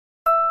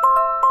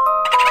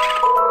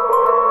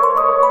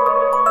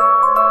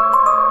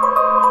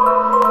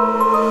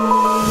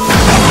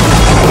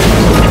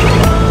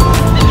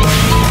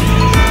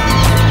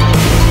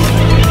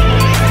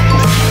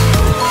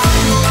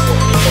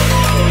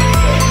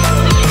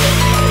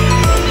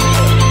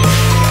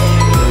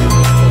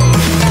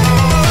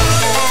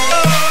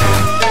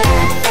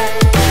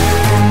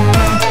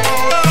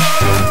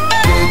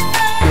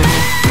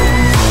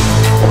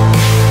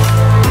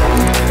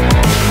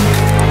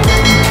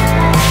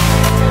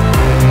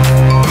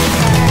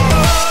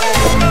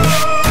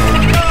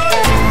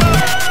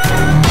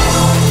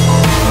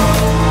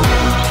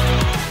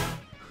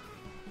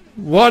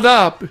What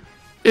up?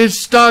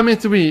 It's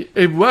Starman3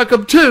 and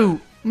welcome to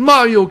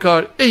Mario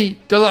Kart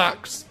 8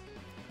 Deluxe.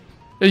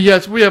 And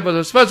yes, we have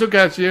a special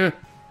guest here,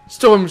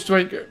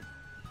 StormStriker.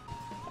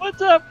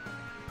 What's up,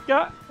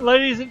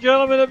 ladies and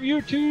gentlemen of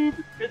YouTube?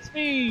 It's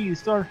me,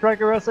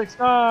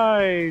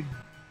 StormStrikerSX9.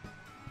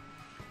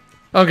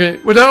 Okay,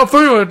 without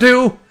further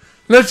ado,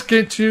 let's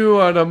get to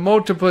the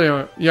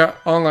multiplayer,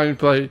 online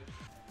play.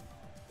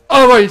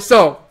 Alright,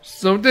 so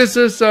this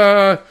is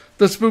the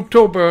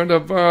Spooktober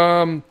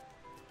of,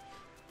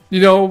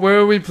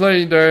 where we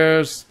play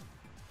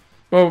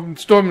Storm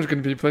is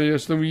going to be playing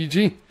as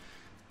Luigi.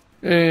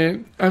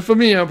 And for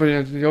me, I played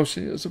as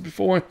Yoshi as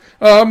before.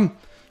 Then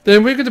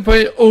we're going to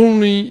play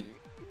only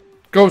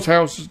Ghost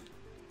Houses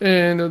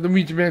and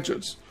Luigi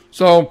Mansions.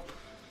 So,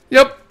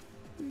 yep.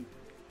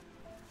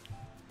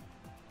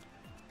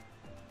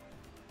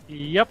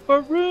 Yep-a-rooney.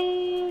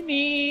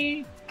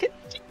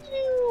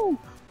 Continue.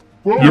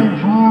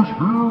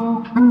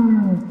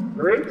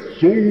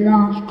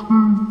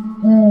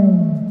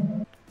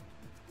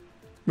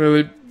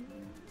 Really?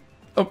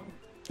 Oh,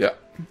 yeah.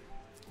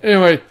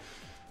 Anyway,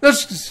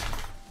 let's.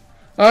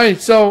 Alright,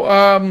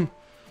 so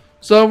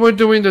we're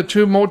doing the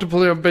two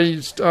multiplayer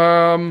based.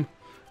 The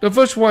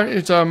first one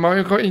is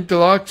Mario Kart 8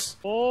 Deluxe.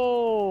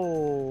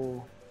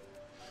 Oh.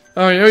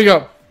 Alright, here we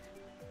go.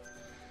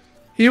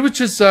 He was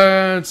just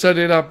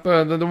setting up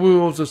the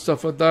rules and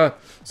stuff like that.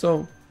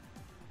 So,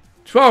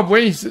 12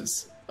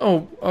 races.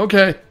 Oh,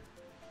 okay.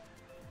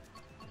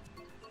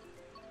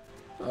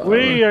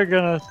 We are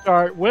gonna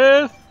start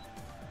with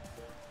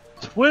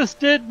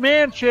Twisted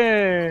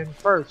Mansion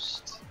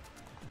first.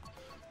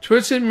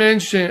 Twisted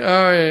Mansion.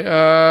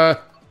 Alright,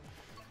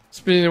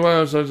 speaking of what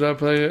else I was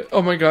playing it.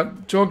 Oh my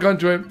god. Joe-Gun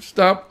drip.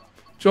 Stop.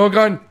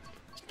 Joe-Gun.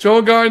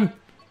 Joe-Gun.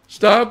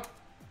 Stop.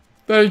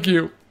 Thank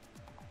you.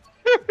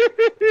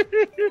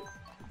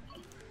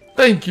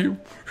 Thank you.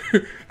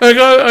 I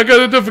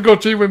got a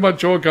difficulty with my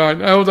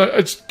Joe-Gun. I was like,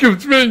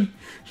 excuse me.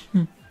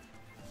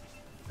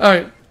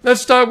 Alright,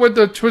 let's start with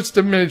the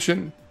Twisted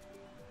Mansion.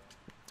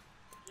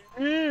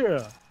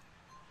 Yeah.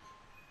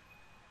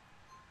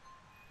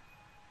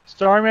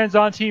 Starman's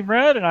on Team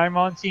Red and I'm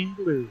on Team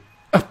Blue.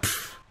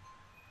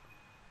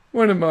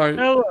 What am I?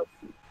 Now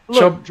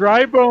look,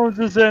 Dry Bones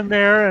is in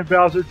there and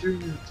Bowser Jr.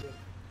 is in.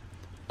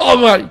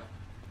 Alright,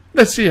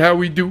 let's see how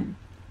we do.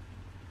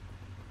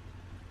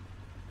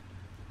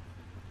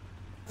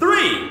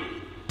 3,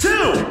 2,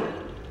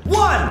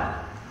 1,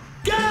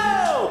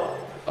 go!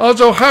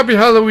 Also, happy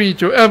Halloween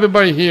to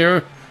everybody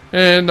here.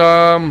 And,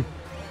 oh,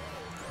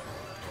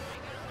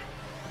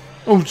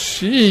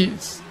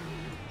 jeez.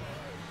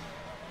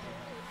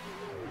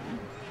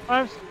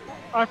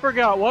 I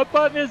forgot. What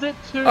button is it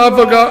to...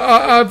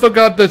 I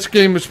forgot this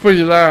game was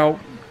pretty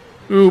loud.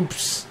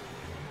 Oops.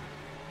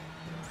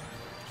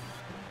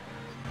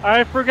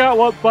 I forgot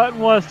what button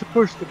was to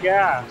push the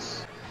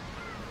gas.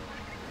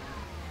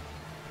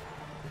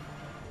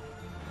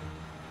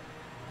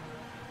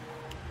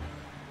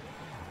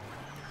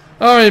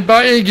 Alright,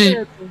 bye,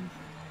 Iggy.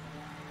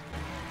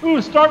 Ooh,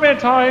 Starman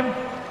time!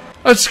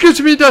 Excuse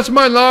me, that's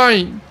my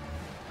line.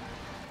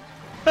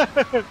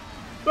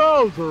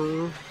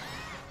 Bowser!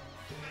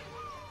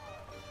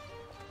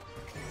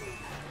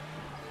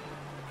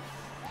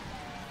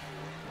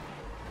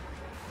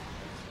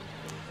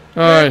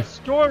 Alright.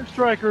 Storm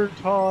Striker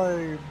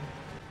time!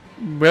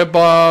 Rip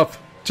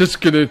off. Just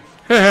kidding.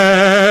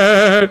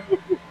 It's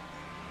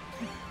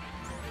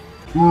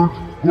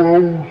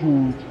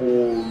Bowser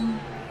time.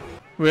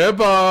 Rip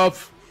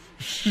off.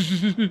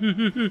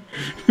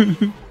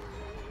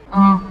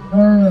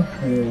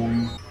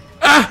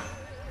 Ah!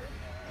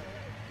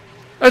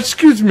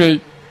 Excuse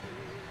me.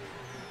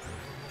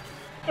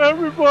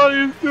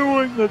 Everybody's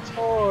doing the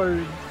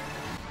time!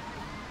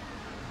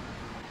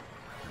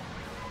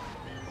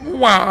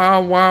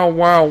 Wow, wow,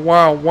 wow,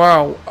 wow,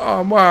 wow.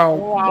 Wow, wow.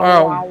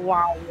 Wow,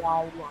 wow,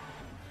 wow.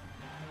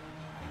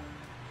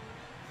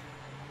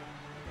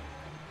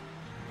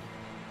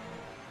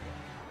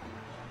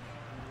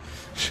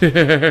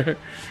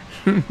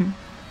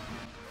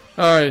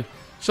 Alright,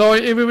 so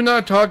if we're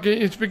not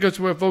talking, it's because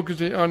we're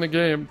focusing on the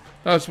game.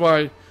 That's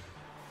why.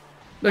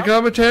 The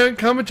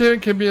commentary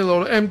can be a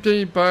little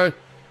empty, but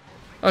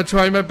I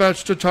try my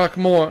best to talk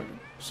more.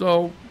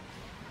 So,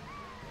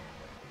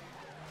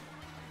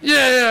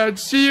 yeah,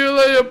 see you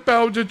later,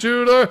 Bowser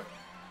Jr.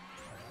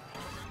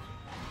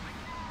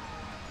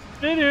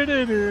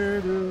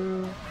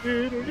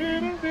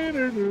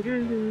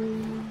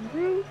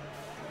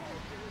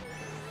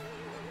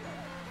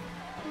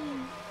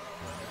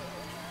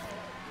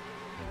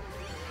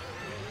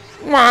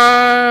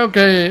 Wow,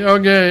 okay, oh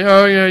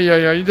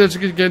yeah. You just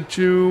get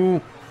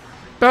to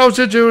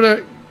Bowser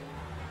Jr.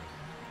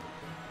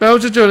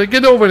 Bowser Jr.,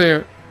 get over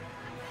there.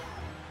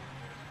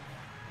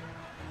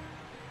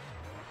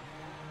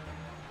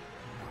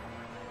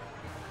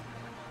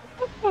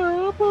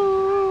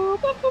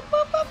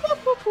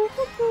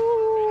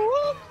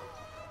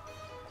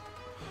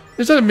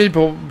 Is that a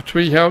maple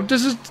tree house?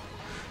 This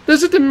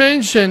is the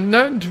mansion,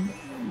 not.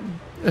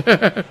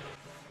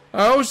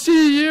 I'll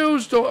see you.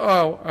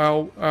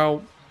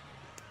 Ow.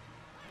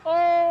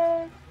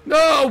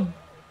 No!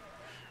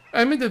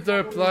 I'm in the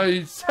third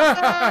place.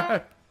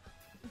 I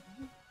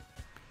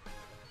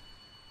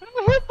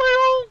hit my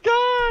own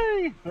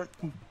guy!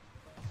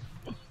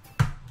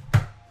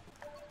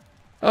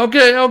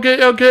 Okay.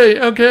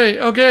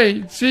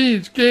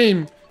 Jeez,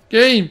 game.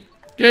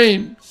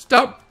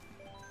 Stop.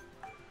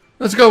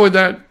 Let's go with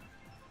that.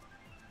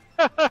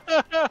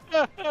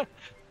 I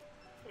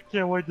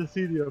can't wait to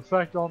see the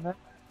effect on that.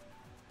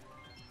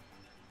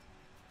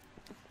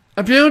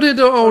 Apparently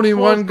the only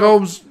one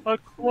goes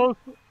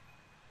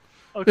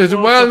is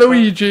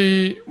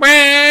Waluigi.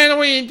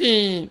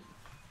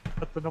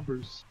 At the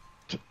numbers.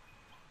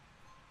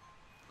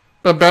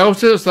 But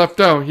Bowser is left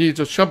out. He's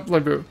a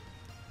shoplifter.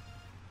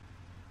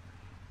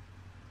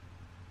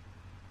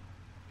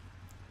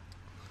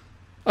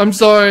 I'm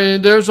sorry,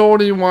 there's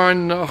only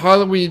one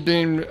Halloween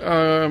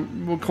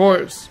themed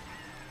course.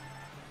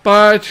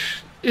 But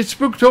it's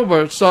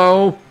Spooktober,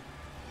 so...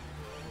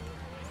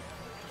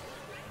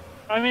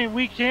 I mean,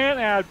 we can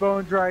add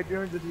Bone Dry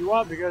Dunes if you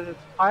want because it's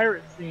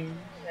pirate themed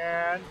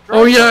and...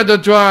 Oh yeah,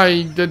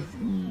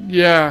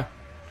 yeah.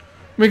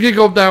 We can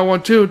go with that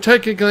one too.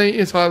 Technically,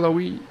 it's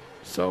Halloween,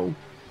 so...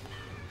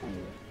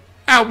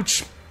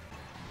 Ouch!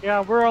 Yeah,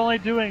 we're only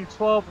doing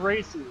 12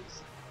 races.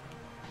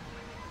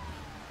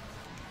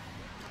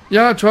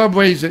 Yeah, 12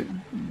 races.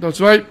 That's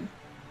right.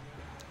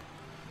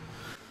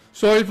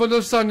 Sorry for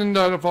the sudden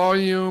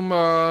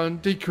volume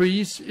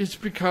decrease. It's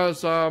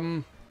because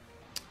I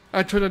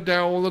turned it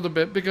down a little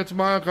bit because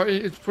Mario Kart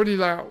is pretty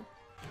loud.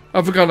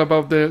 I forgot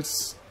about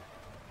this.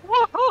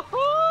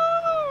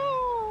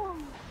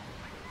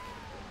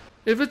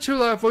 If it's too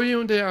loud for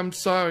you, then I'm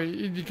sorry.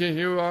 You can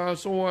hear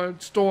us or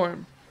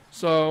Storm.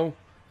 So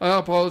I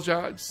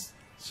apologize.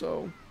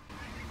 So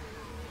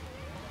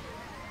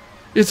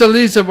it's the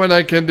least of what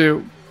I can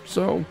do.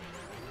 So.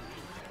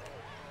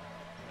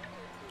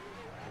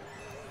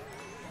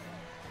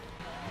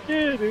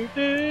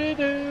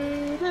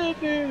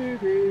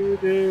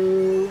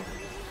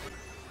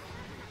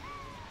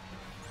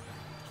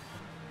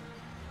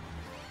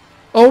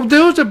 Oh,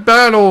 there was a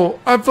battle.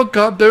 I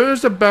forgot. There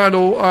is a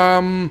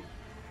battle.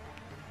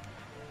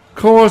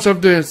 Course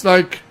of this.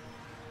 Like,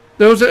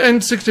 there was an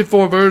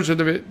N64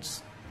 version of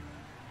it.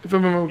 If I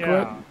remember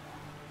correct.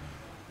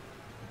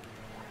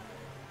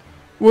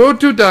 We'll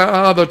do that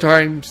other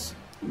times.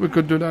 We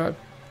could do that.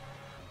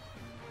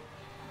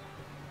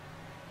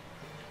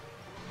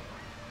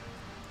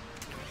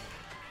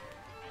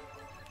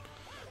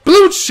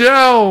 Blue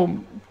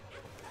shell!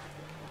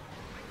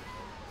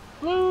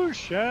 Blue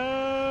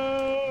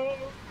shell!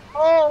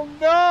 Oh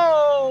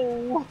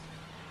no!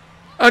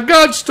 A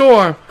god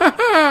storm!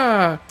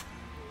 Haha!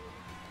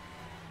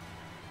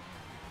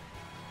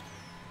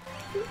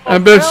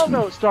 Oh,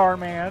 no,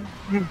 Starman.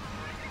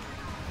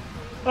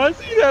 I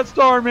see that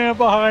Starman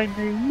behind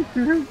me.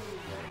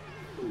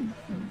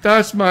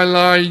 That's my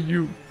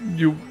line,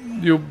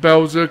 you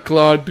Bowser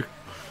clod.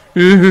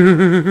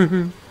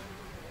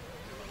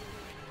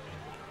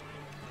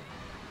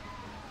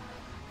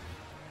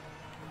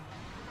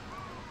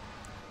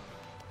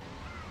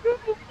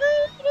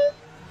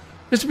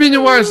 It's been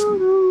a while.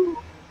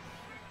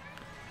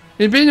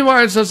 It's been a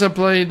while since I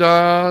played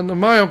the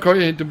Mario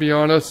Kart 8, to be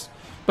honest.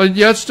 But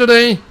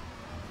yesterday,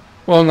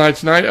 well,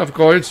 tonight, of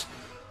course,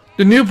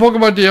 the new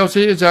Pokemon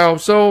DLC is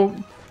out. So,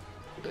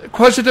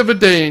 question of the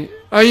day: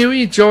 are you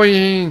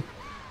enjoying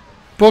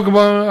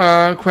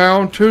Pokemon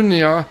Crown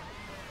Tundra?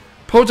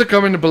 Post a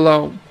comment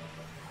below.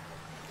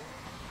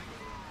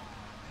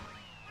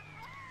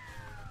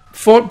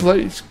 Fourth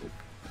place.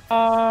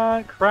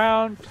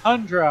 Crown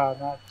Tundra,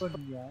 not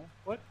Tundra.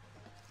 What?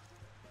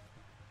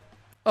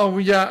 Oh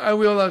yeah, I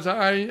realized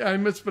I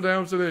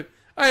mispronounced it.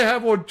 I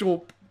have one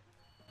joke.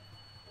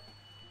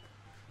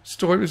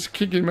 Storm is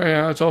kicking my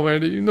ass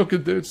already. Look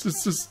at this.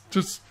 This is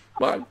just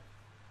fine.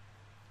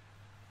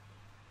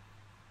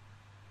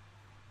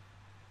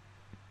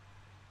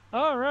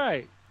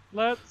 Alright,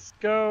 let's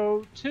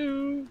go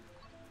to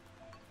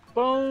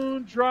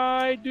Bone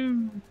Dry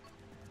Dude.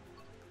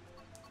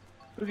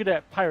 Look at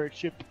that pirate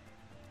ship.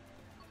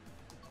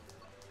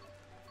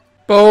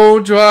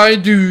 Bone Dry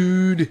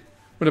Dude.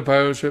 With a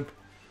pirate ship.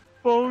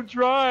 Bone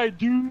Dry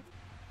Dude.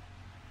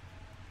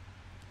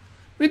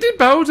 We did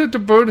Bowser to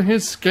burn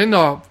his skin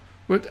off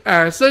with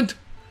acid.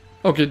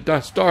 Okay,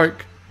 that's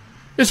dark.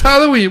 It's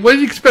Halloween. What do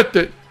you expect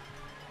it?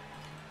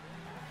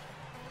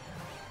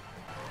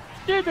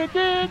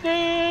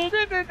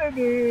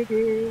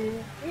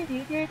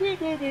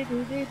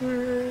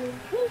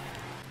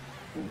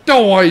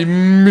 Oh, I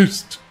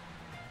missed.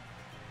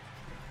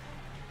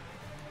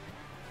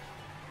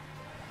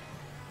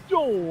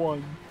 Oh,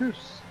 I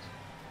missed.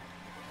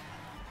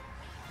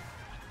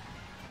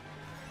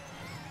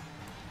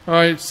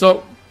 Alright,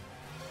 so.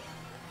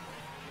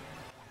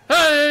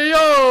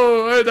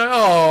 Heyo!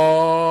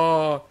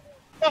 Oh!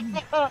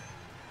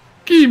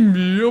 Give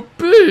me a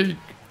big,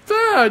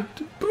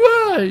 fat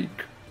break!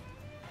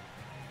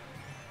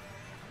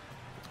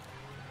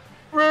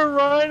 We're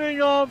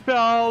riding on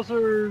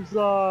Bowser's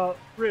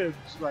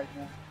ribs right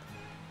now.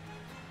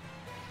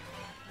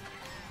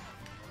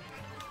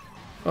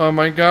 Oh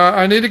my god,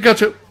 I need to get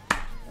to...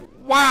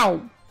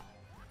 Wow!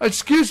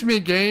 Excuse me,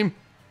 game.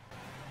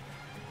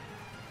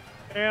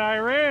 And I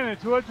ran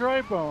into a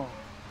dry bone.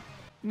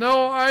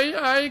 No,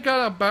 I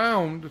got a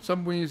bound for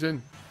some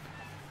reason.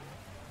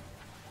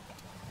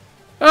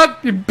 Ah,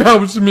 he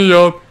bounced me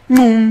up.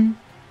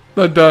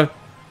 Like that.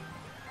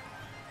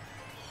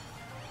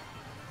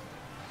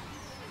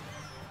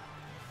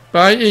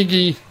 Bye,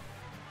 Iggy.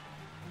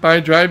 Bye,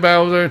 Dry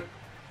Bowser.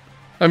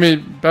 I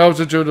mean,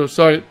 Bowser Jr.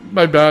 Sorry,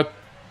 my bad.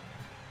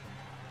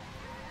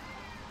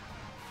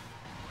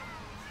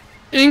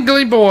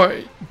 Ingly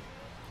boy.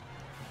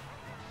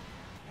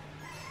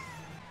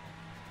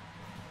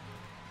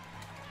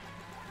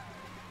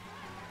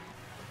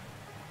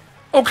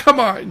 Oh, come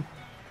on.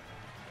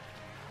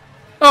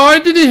 Oh, I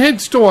didn't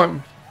hit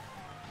Storm.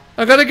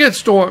 I gotta get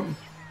Storm.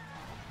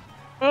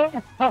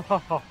 I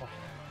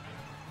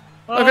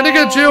gotta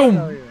get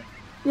you.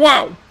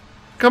 Wow.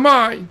 Come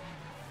on.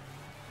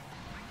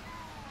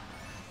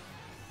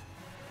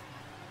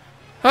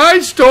 Hi,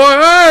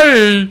 Storm.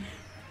 Hey.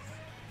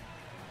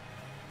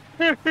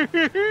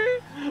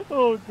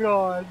 Oh,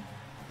 God.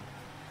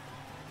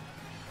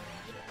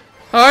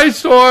 Hi,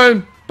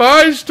 Storm.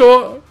 Bye,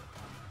 Storm.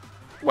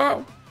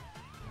 Wow.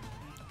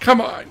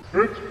 Come on.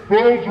 It's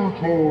Bowser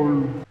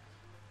time.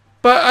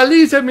 But at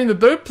least I'm in the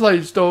third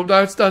place, though.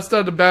 That's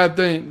not a bad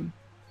thing.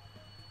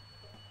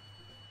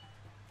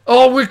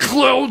 Oh, we're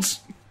close.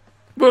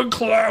 We're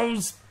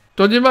close.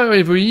 Don't you mind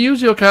if we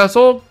use your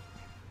castle?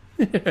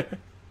 Yes, you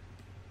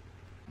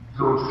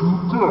can.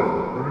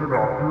 And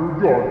after you're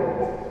done,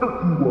 I'll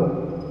pick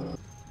you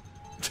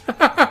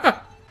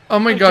up. Oh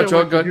my god,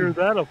 Shotgun. Hear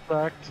that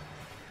effect.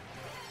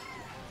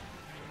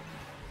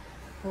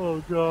 Oh,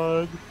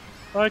 God.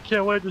 I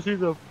can't wait to see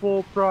the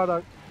full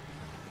product.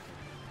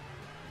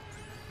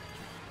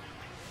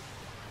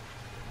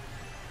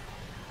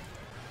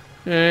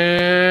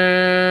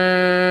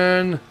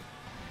 And...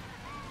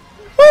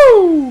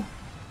 Woo!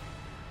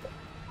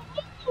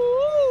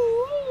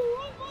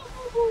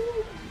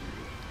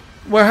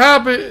 What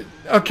happened?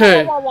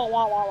 Okay.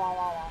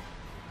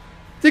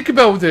 Think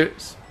about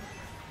this.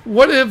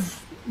 What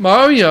if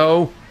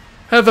Mario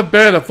has a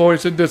better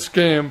voice in this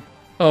game?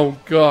 Oh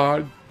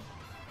god.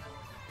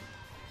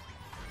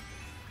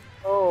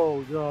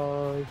 Oh,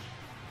 gosh.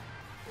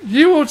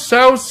 You will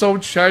sound so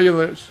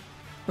childish.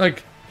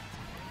 Like,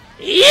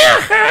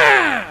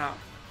 yeah!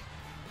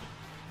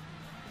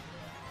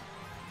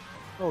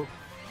 Oh,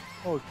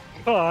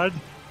 God.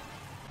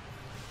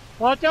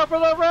 Watch out for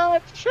the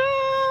red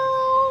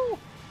shoe!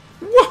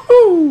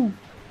 Woohoo!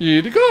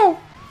 Here to go.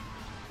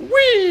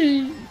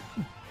 Whee!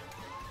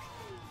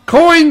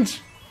 Coins!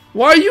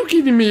 Why are you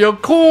giving me your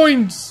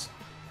coins?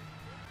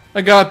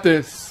 I got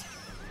this.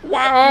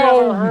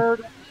 Wow! Never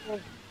heard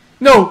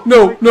No,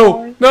 no,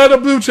 no, not a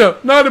blue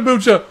chip, not a blue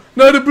chip,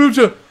 not a blue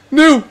chip.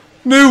 No,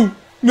 no,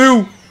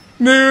 no,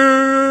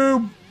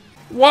 no.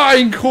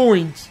 Why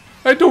coins?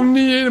 I don't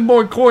need any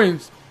more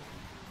coins.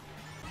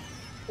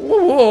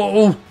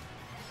 Whoa.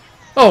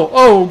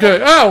 Oh,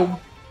 okay. Ow.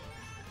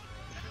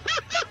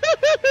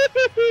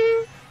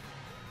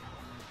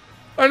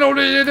 I don't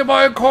need any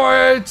more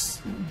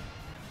coins.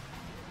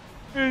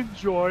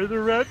 Enjoy the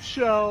red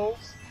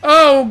shells.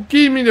 Oh,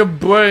 give me the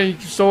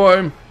break,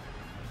 Storm.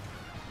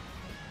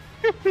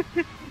 I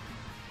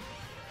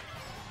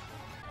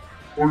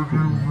do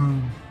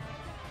mean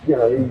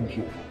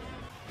Bowser.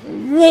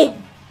 Whoa!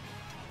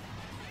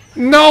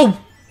 No!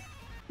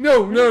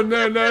 No, no,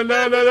 no, no, no,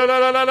 no, no,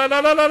 no, no, no, no, no,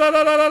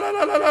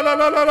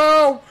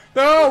 no,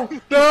 no,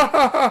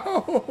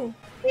 no!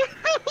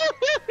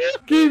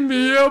 Give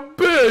me a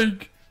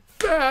big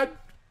fat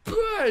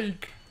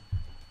break.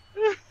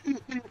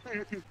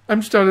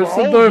 I'm starting at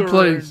the third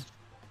place.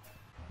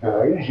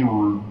 Bowser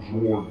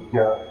enjoyed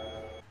that.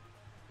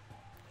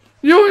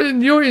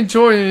 You're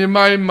enjoying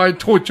my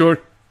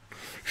torture.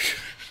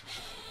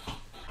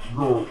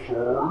 Yes, I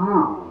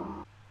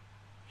am.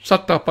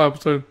 Shut up,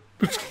 Bowser.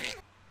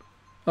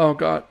 Oh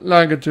god,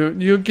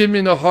 Longitude, you give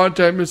me a hard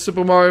time in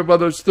Super Mario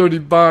Bros.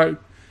 35.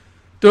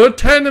 There are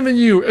 10 of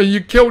you, and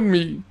you killed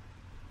me.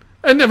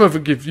 I never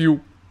forgive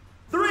you.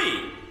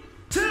 3,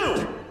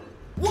 2,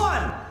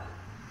 1,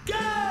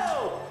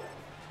 go!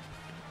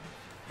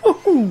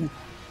 Woohoo!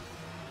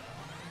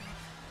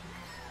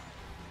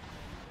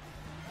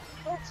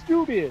 Let's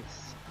do this.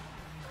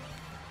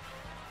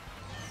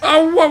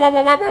 Oh, wow, wow,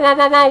 wow, wow, wow,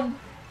 wow, wow.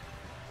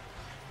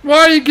 Why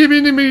are you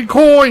giving me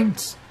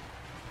coins?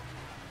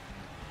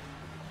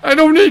 I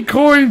don't need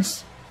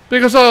coins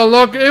because I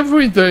unlock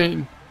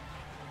everything.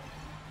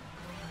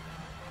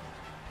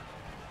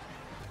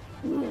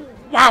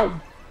 Wow,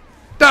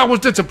 that was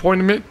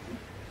disappointment.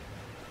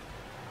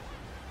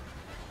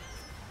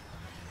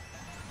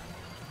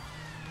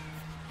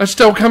 I'm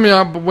still coming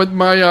up with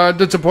my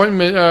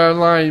disappointment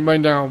line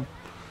right now,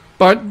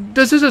 but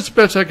this is as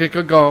best I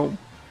could go.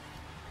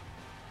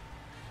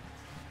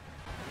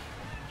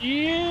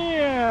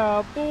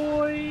 Yeah,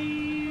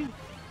 boy.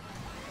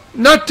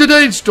 Not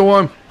today,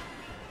 Storm.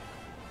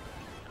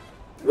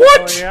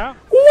 What? Oh, yeah?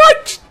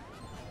 What?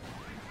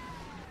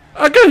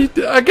 I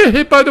got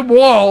hit by the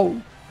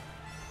wall.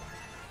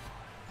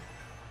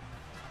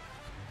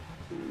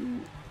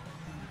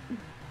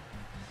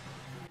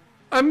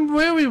 I'm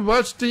very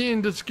rusty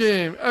in this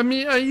game. I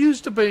mean, I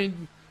used to play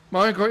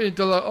Mario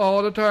Kart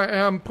all the time, and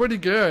I'm pretty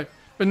good.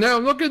 But now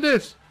look at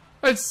this.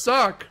 I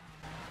suck.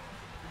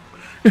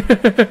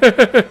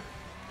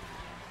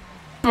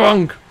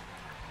 Bunk.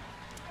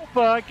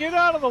 But get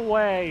out of the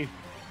way.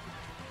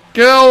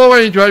 Get out of the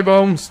way, Dry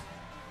Bones.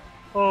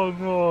 Oh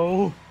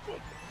no.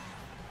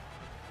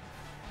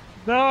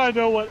 Now I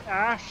know what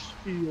ash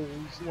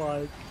feels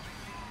like.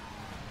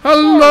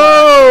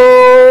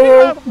 Hello.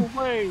 Get out of the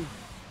way.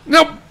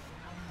 Nope.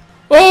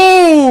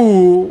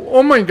 Oh!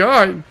 Oh my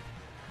god.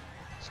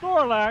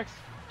 Snorlax,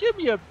 give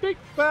me a big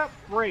fat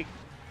break.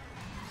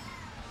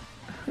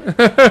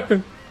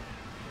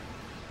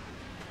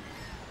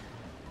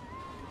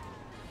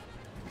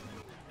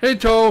 Hey,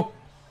 Toad.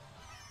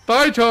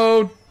 Bye,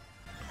 Toad.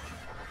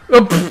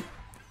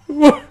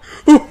 What?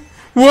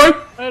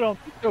 I don't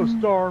think so,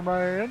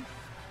 Starman.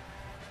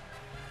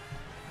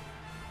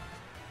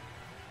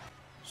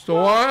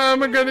 So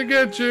I'm gonna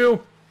get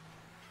you.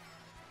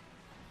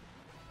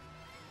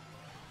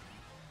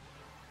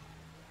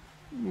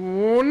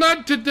 Oh,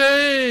 not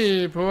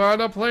today,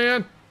 Piranha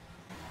Plant.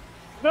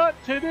 Not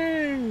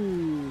today.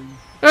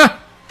 Ah,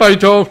 bye,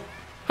 Toad.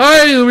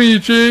 Hi,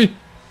 Luigi.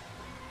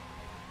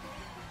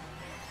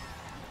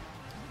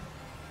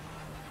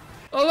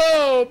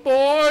 Hello,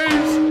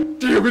 boys.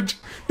 Damn it.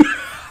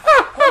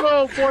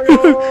 Hello, boy.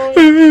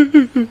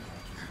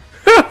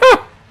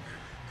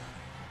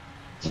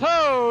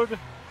 Toad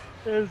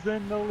is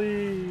in the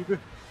lead.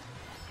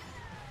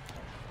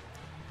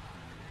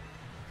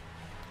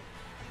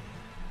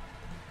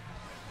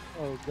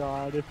 Oh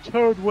god, if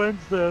Toad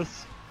wins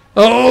this.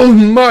 Oh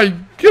my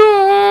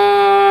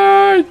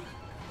god!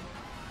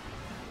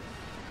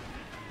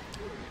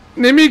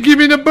 Let me give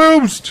it a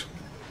boost.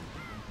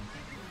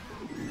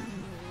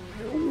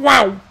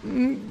 Wow.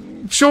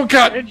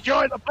 Shortcut.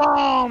 Enjoy the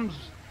bombs!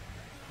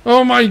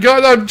 Oh my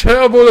god, I'm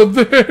terrible at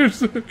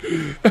this.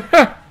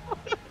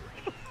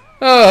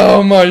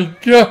 Oh my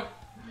god.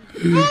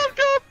 Let's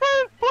go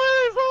first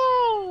place!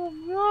 Oh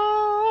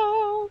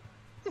no!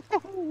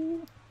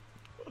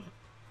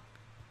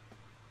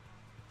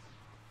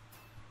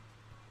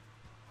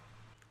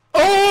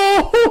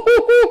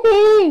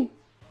 Oh!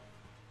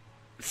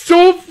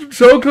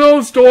 So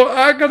close, to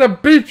I gotta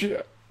beat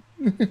you.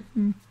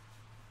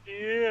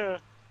 Yeah.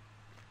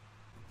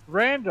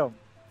 Random.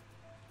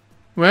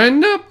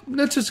 Random?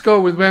 Let's just go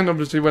with random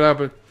to see what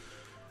happens.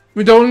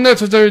 We don't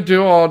necessarily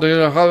do all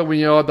the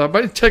Halloween order,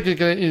 but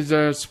technically it's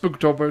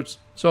Spooktober.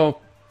 So,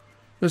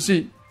 let's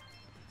see.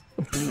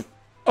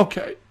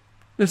 Okay.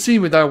 Let's see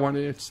what that one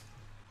is.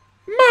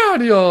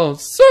 Mario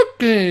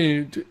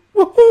Kart!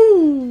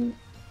 Woohoo!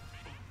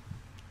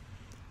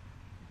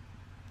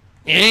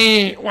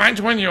 Hey, watch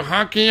when you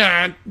hockey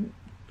at.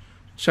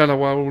 Shut up,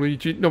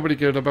 Luigi. Nobody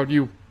cared about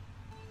you.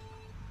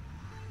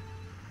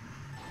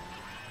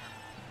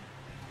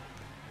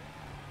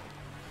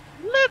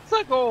 Let's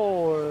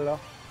go!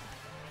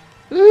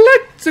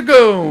 Let's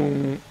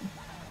go!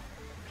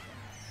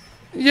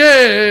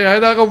 Yeah,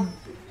 I go.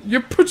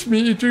 You pushed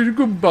me into the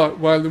good butt,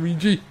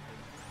 Waluigi.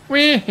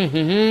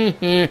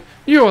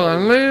 You're a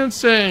little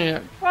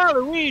sad.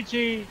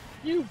 Waluigi,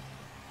 you.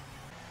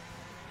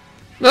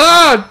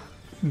 Ah!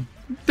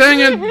 Dang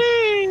it!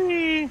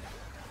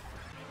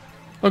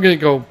 Okay,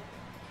 go.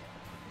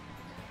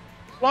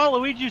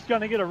 Waluigi's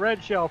gonna get a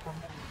red shell from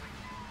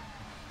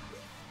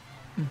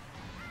me.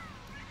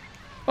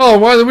 Oh,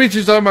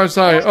 Waluigi's on my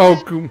side.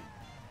 Oh, cool.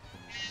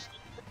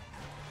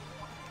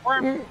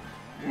 I'm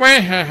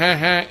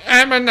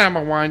a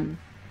number one.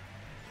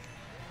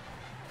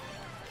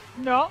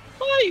 No,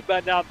 I'm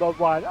a number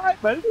one. I'm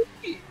a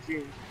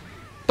Luigi.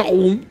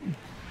 Oh.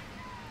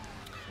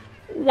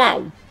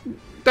 Wow.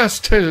 That's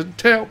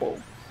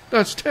terrible.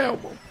 That's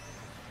terrible.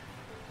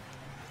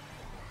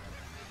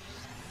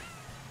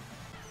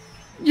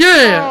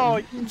 Yeah. Oh,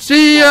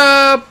 See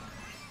wanna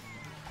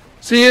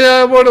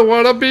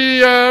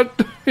be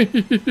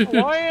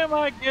why am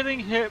I getting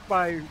hit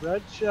by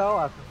red shell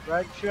after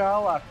red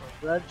shell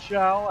after red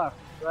shell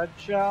after red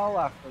shell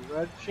after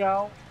red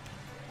shell?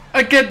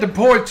 I get the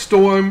point,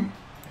 Storm.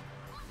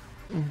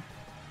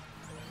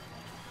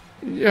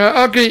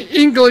 Yeah, okay,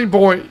 Inkling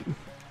Boy.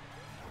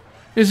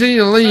 Is in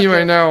the lead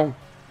right now.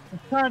 I'm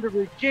trying to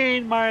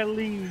regain my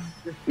lead.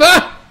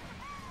 Ah!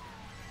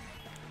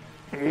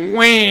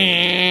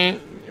 Why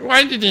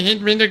did you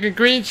hit me like a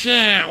green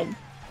shell?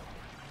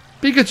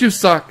 Because you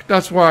suck,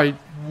 that's why.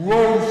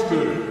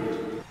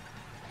 Roasted.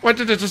 What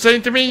did it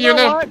say to me? You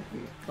know what?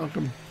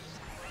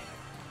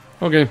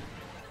 Okay.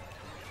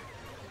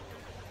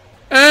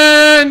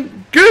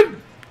 And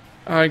good.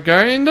 I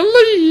got in the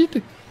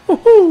lead.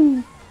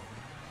 Woohoo!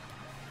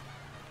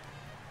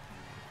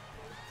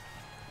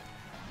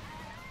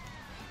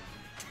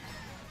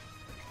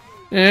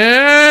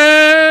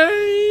 And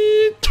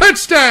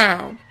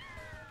touchdown!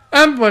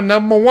 I'm the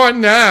number one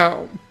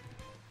now.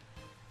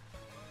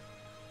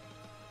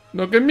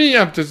 Look at me,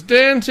 I'm just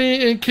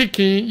dancing and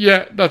kicking.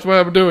 Yeah, that's what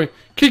I'm doing.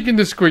 Kicking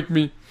to squeak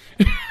me.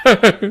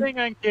 Sing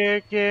and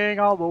kicking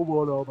all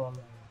over.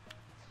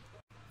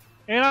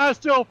 And I'm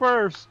still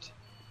first.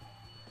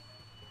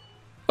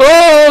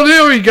 Oh,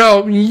 there we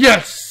go.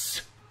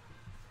 Yes.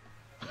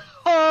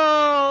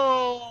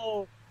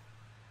 Oh!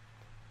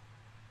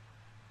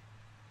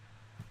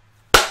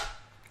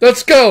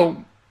 Let's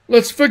go.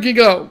 Let's freaking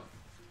go.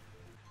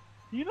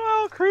 You know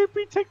how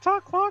creepy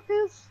TikTok clock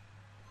is?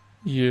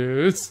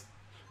 Yes.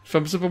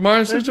 From Super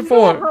Mario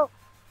 64.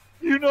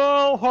 You know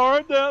how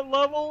hard that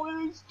level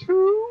is,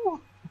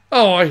 too?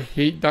 Oh, I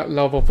hate that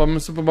level from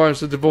Super Mario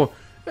 64.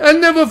 I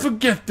never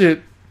forget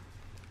it.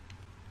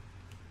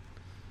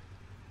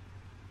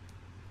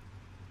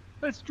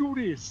 Let's do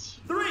this.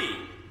 3,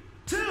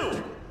 2,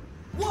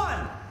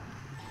 1,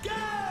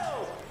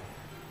 go!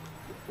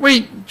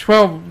 Wait,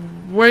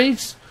 12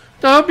 waits?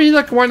 That'll be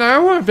like 1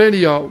 hour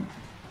video.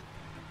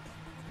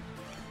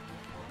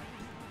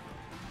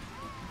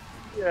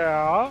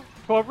 Yeah,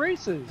 12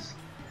 races.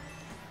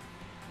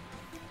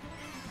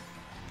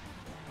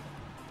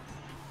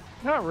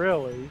 Not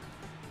really.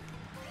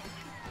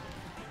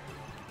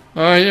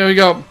 Alright, here we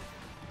go.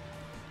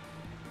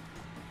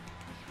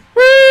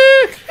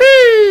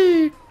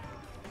 Whee!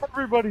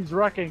 Everybody's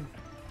wrecking.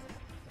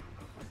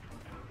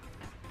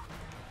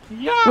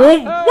 Yeah!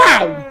 Oh,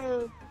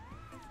 wow!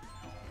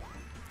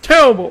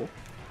 Terrible.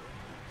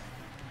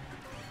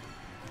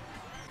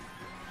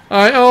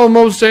 I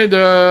almost said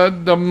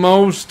the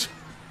most,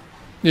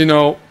 you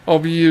know,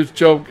 overused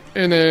joke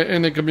in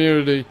the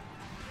community.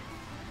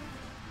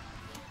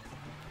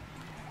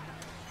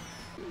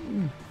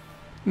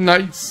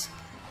 Nice.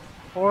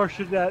 Or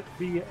should that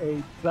be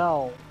a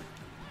bell?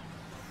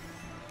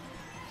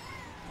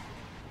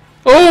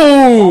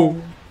 Oh,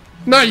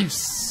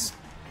 nice.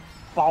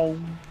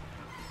 Boom.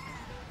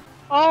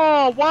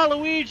 Oh,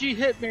 Waluigi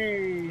hit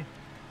me.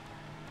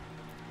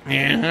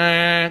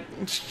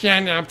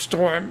 Shut up,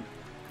 Storm.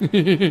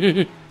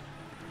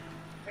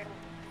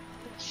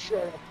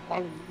 Shut up,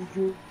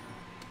 Waluigi.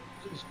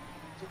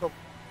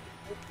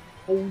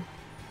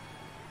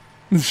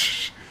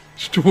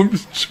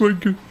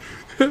 StormStriker.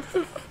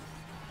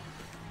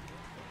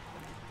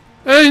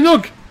 Hey,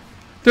 look!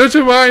 There's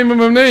a rhyme of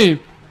my name.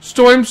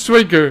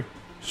 StormStriker.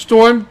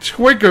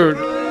 StormStriker.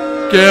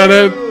 Get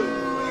it?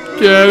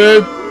 Get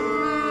it?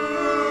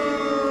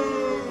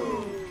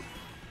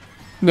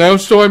 Now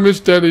Storm is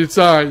dead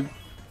inside.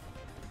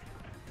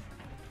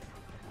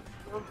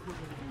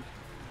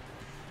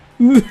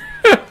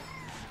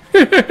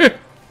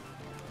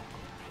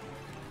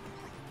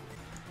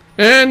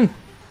 And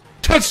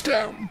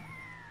touchdown!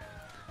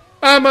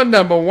 I'm a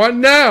 #1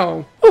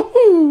 now!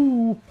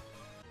 Woohoo!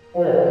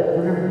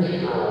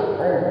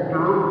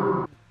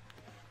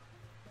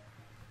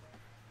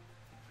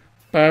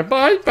 Bye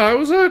bye,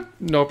 Bowser!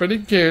 Nobody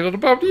cared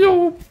about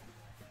you!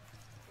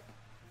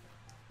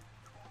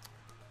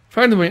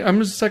 Finally, I'm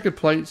in second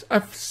place. I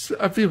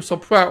feel so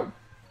proud.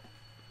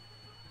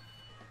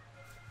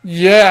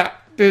 Yeah,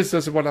 this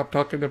is what I'm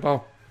talking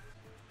about.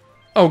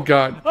 Oh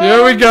god,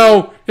 here we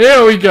go!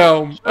 Here we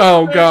go!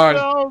 Oh god.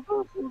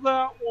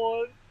 That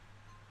one.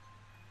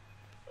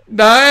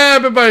 Nah,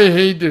 everybody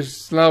hates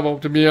this level,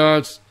 to be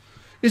honest.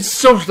 It's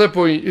so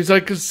slippery. It's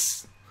like,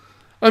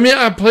 I mean,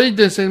 I played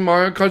this in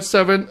Mario Kart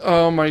 7.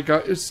 Oh my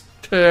god, it's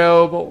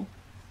terrible.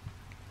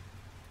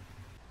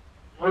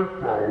 Hi,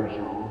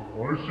 Bowser.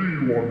 I see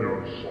you on the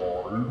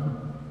outside.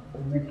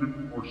 I'm looking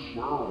for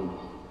myself.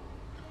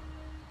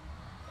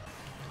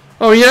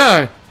 Oh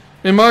yeah,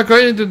 in Mario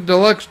Kart the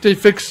Deluxe, they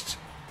fixed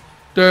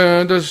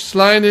the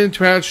sliding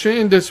interaction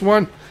in this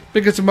one.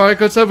 Because in Mario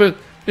Kart 7,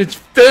 it's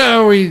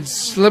very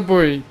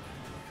slippery.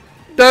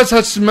 That's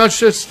as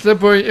much as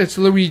slippery as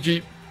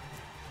Luigi.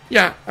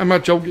 Yeah, I'm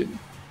not joking.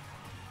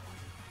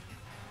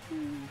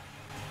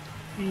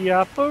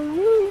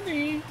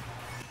 Yapparoonie.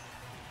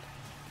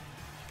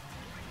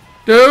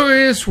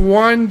 There is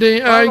one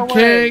thing By I the way,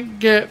 can't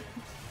get.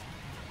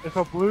 If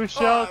a blue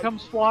shell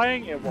comes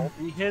flying, it won't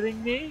be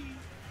hitting me.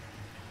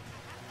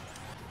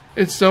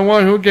 It's the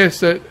one who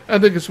gets it. I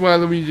think it's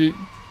Waluigi.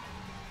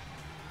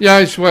 Yeah,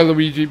 it's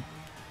Waluigi.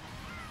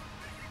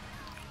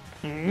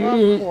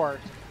 Of course.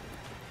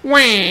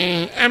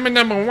 Wait, I'm a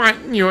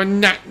 #1. You're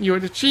not. You're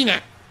the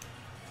cheater.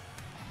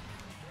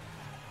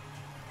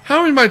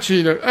 How am I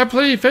cheater? I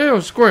play fair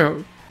or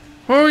square.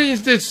 Who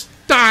is this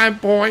star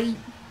boy?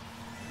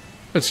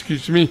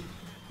 Excuse me.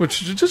 What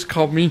should you just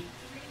call me?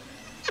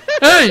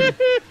 Hey!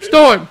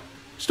 Storm!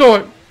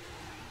 Storm!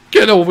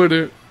 Get over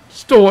there!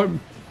 Storm!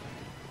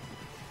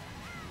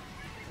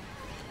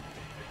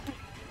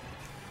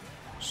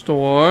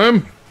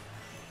 Storm!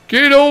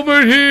 Get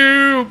over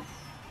here!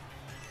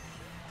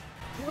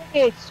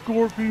 What,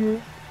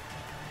 Scorpion?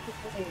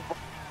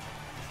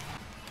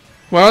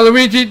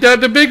 Waluigi did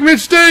the big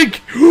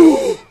mistake!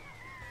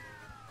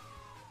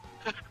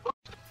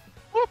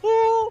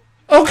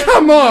 Oh,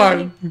 come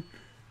on!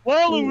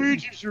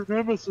 Waluigi's your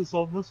nemesis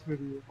on this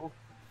video.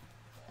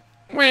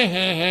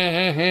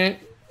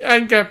 I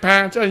got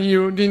past and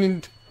you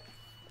didn't.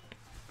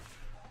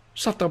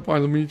 Shut up,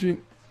 Waluigi.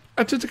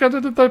 I just got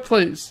to the third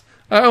place.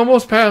 I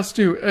almost passed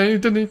you and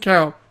it didn't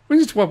count. We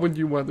just went with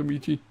you,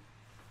 Waluigi.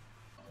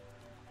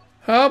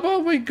 How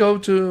about we go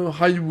to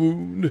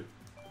Hyrule?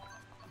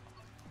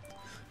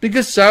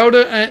 Because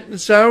Zelda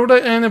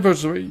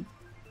Anniversary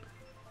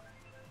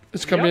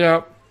is coming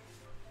out.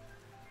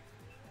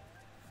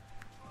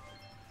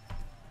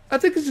 I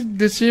think it's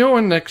this year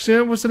or next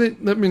year, wasn't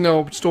it? Let me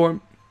know,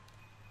 Storm.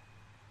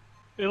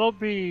 It'll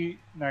be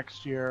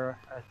next year,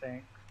 I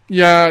think.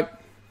 Yeah.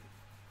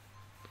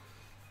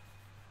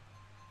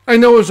 I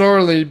know it's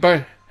early,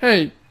 but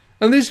hey,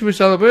 at least we're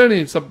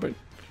celebrating something.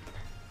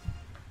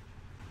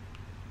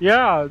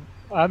 Yeah,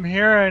 I'm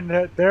hearing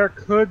that there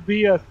could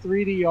be a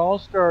 3D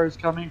All-Stars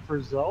coming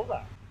for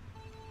Zelda.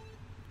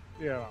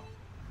 Yeah.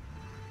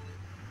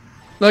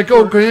 Like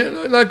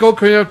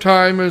Ocarina of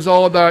Time is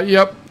all that,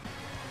 yep.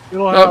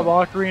 It'll have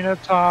Ocarina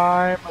of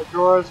Time,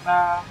 Majora's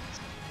Mask,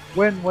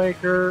 Wind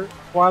Waker,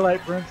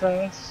 Twilight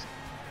Princess.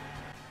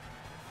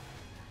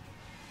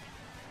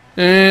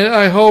 And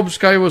I hope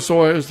Skyward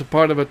Sword is a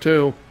part of it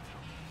too.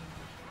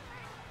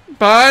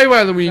 Bye,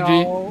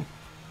 Waluigi. No.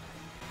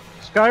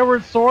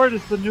 Skyward Sword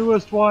is the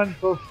newest one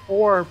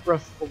before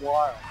Breath of the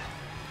Wild.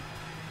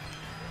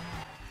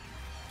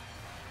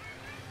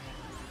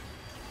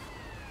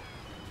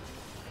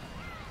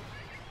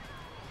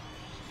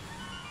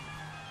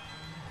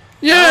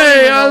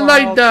 Yay! I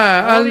like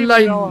that. I don't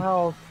even know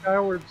how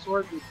Skyward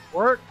Sword would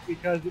work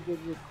because it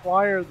would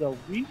require the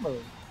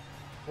Wiimote.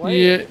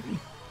 Yeah,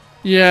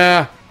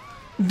 yeah.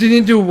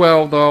 Didn't do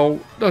well though.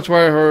 That's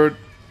what I heard.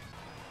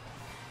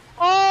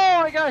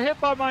 Oh, I got hit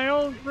by my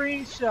own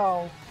green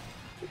shell.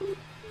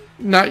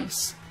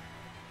 Nice.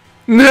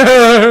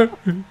 That's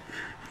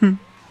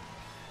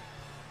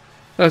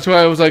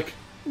why I was like,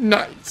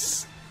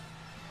 nice.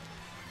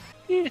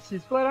 This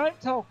is what I'm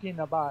talking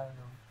about.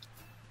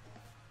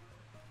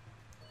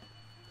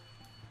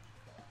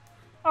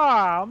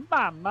 Ah,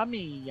 mamma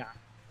mia.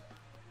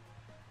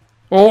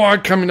 Oh,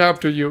 I'm coming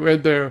after you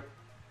right there.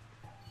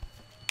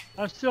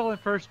 I'm still in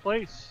first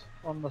place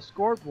on the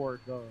scoreboard,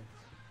 though.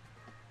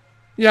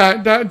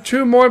 Yeah, that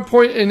 2 more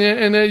points in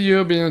it, and then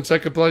you'll be in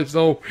second place,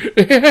 though.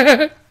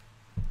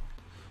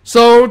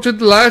 So, to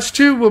the last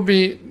 2 will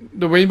be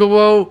the Rainbow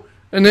Road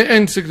and the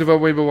N6 of our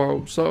Rainbow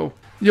Road. So,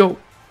 yo,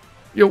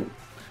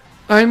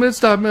 I'm a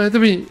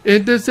Starman3,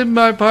 and this is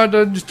my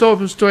partner,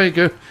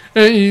 StormStriker,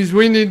 and he's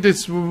winning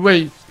this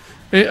race.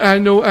 And I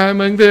know I'm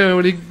a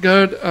very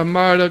good at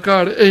Mario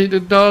Kart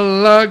 8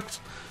 Deluxe.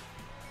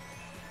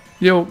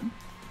 Yo,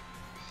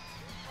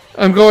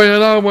 I'm going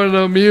along with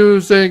the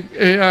music,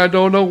 and I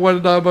don't know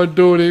what I'm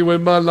doing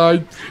with my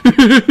life.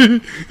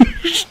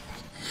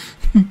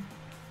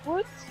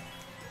 What?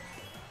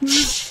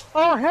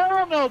 Oh,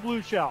 hell no,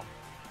 Blue Shell.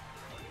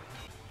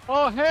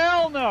 Oh,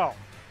 hell no.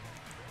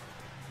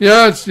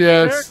 Yes,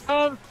 yes.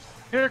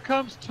 Here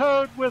comes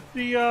Toad with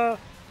the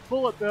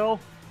bullet bill.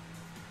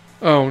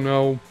 Oh,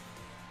 no.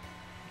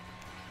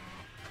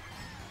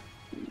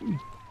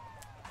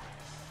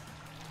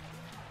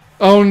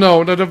 Oh,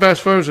 no, that's the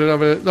best version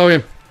of it.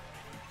 Okay.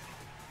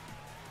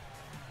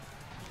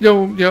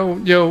 Yo.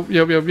 Here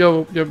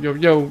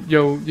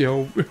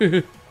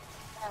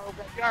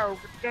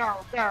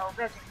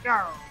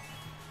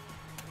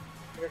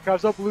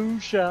comes a Blue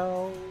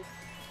Shell.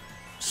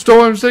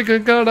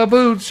 StormStriker got a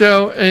boot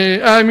shell,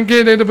 and I'm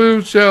getting a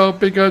boot shell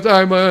because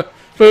I'm a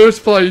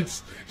first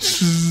place.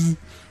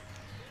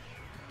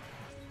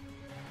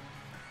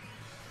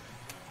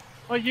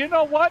 Well, you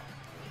know what?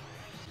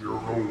 You know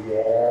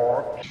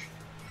what?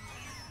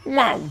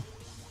 Wow.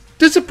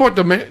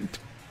 Disappointment.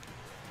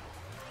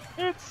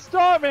 It's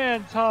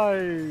Starman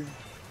time.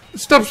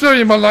 Stop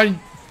saying my life.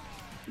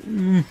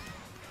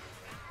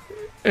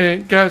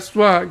 And guess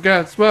what?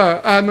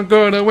 I'm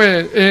gonna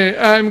win. And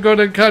I'm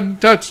gonna cut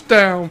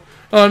touchdown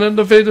on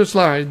the finish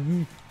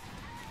line.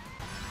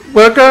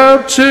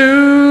 Welcome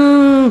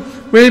to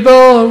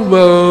Rainbow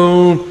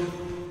Road.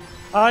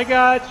 I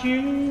got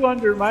you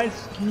under my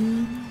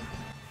skin.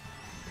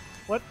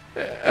 What?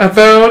 I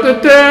found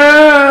it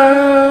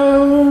down.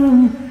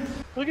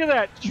 Look at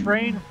that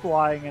train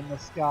flying in the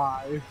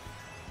sky.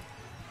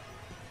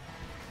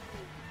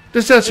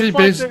 This actually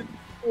based.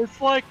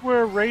 It's like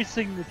we're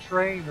racing the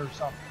train or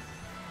something.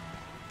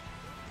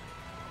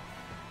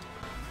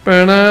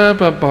 I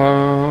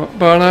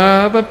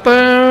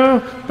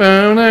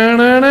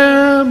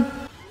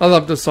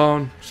love the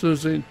song,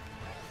 Susie.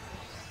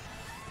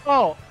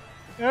 Oh,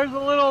 there's a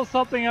little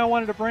something I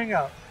wanted to bring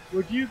up.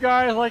 Would you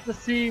guys like to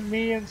see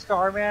me and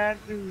Starman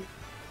do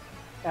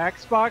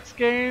Xbox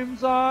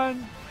games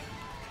on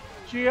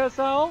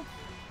GSL?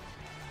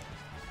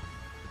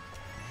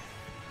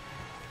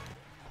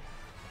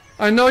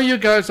 I know you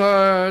guys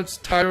are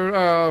tired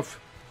of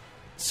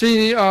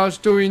seeing us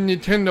doing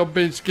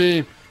Nintendo-based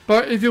game,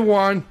 but if you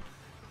want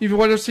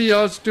to see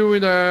us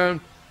doing an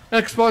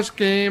Xbox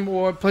game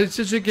or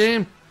PlayStation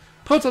game,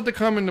 post out the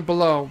comment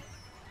below.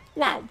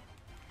 Wow,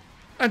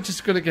 I'm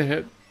just gonna get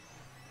hit.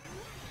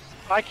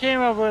 I came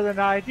up with an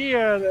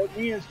idea that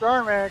me and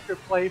Starman could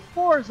play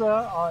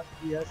Forza on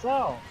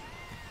GSL.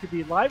 Could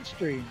be live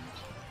streamed.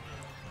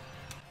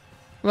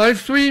 Live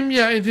stream?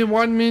 Yeah, if you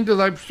want me to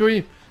live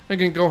stream, I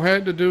can go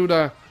ahead to do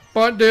that.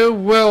 But there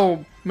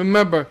will,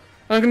 remember,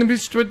 I'm going to be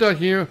strict out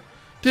here.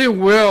 There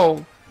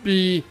will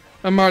be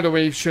a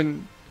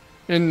moderation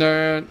in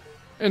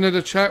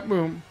the chat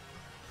room,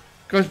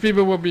 because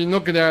people will be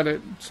looking at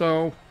it.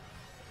 So,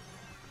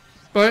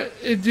 but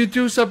if you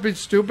do something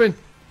stupid,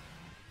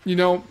 you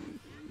know,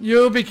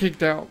 you'll be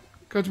kicked out,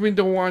 because we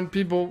don't want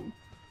people,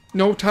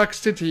 no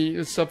toxicity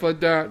and stuff like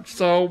that.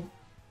 So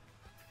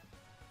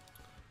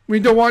we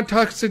don't want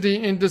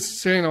toxicity in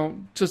this channel.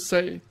 Just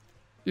say,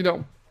 you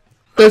know,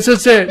 this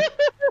is it.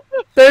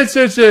 This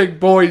is it,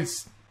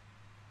 boys.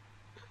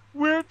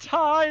 We're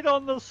tied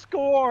on the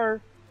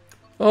score.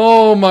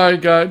 Oh my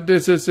God,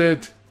 this is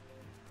it.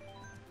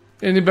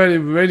 Anybody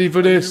ready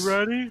for this? You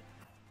ready?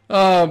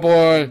 Oh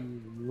boy.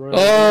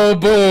 Oh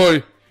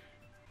boy.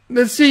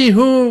 Let's see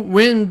who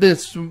wins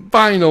this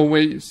final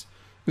race.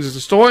 Is it the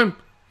Storm?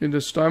 Is it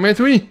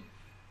Starman3?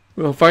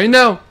 We'll find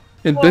out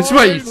in this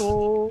race.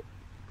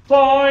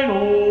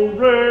 Final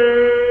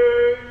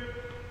race.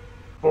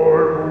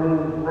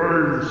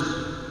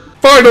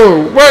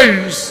 Final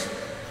race.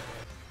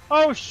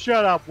 Oh,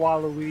 shut up,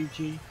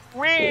 Waluigi.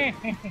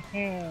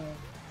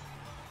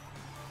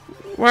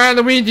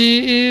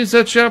 Waluigi is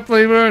a chap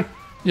flavor.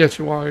 Yes,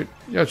 you are.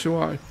 Yes, you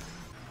are.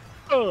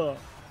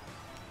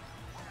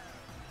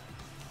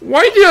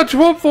 Why do you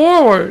throw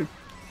forward?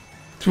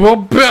 Throw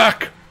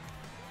back.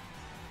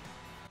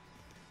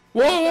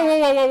 Whoa, whoa,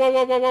 whoa, whoa,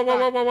 whoa, whoa, whoa,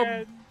 whoa, whoa,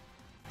 whoa.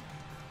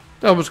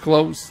 That was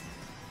close.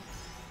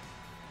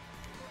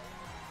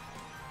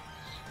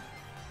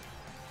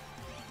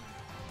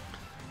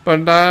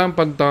 Ba-dum,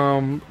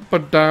 ba-dum,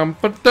 ba-dum,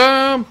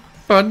 ba-dum,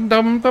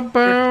 ba-dum,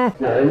 ba-dum.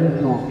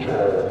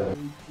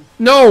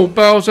 No,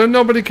 Bowser,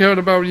 nobody cared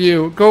about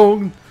you.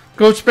 Go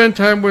spend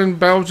time with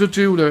Bowser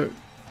Jr.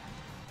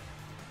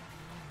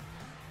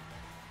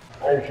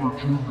 Bowser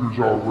Jr.'s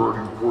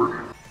already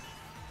winning.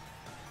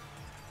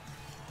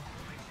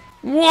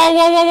 Whoa,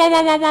 whoa, whoa, whoa,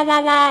 whoa, whoa, whoa,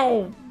 whoa,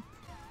 whoa.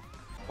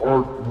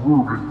 I'm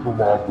rooting for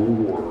my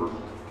boy.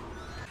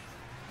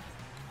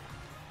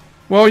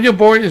 Well, your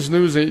boy is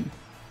losing.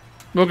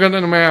 Look at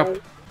the map.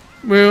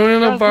 We're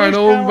in a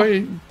final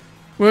race.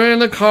 We're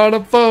in a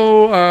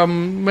colorful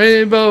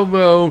rainbow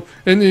road,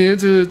 and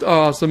it is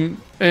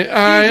awesome. And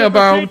I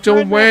about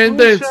to win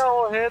this.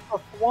 Hit the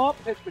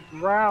swamp, hit the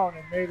ground,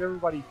 and made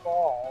everybody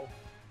fall.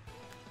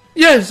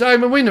 Yes,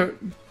 I'm a winner.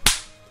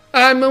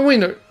 I'm a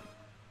winner.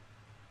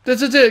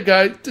 This is it,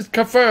 guys. It's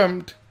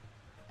confirmed.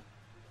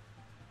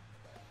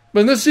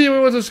 But let's see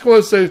what the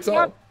score says.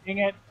 God dang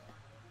it.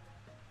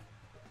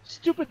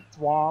 Stupid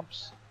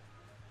swamps.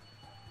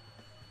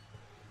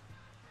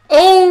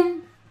 Oh!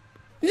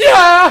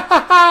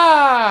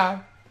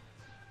 Yeah!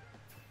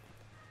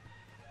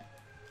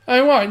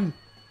 I won.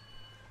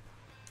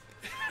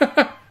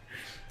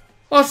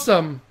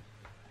 Awesome.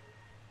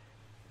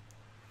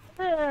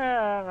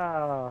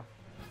 Yeah.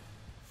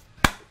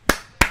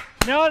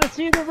 Now to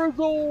see the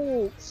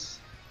results.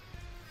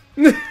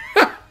 Woo!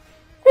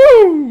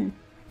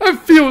 I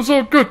feel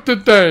so good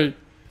today.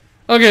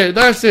 Okay,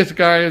 that's it,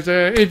 guys.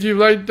 If you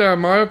liked the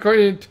Mario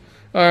Kart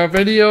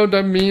video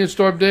that me and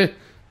Storm did,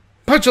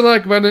 punch the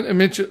like button and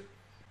make sure.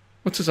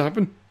 What's this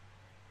happen?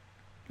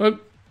 What?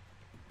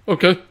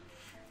 Okay.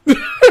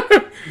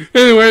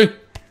 Anyway,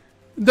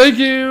 thank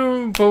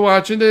you for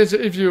watching this.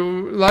 If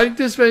you like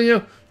this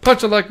video,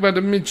 punch the like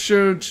button. Make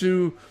sure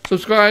to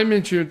subscribe.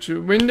 Make sure to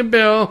ring the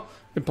bell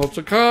and post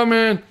a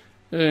comment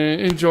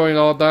and enjoy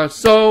all that.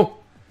 So,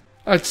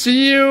 I'll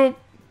see you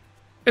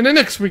in the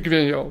next week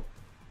video.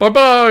 Bye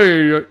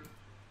bye.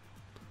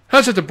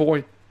 How's it, the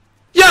boy?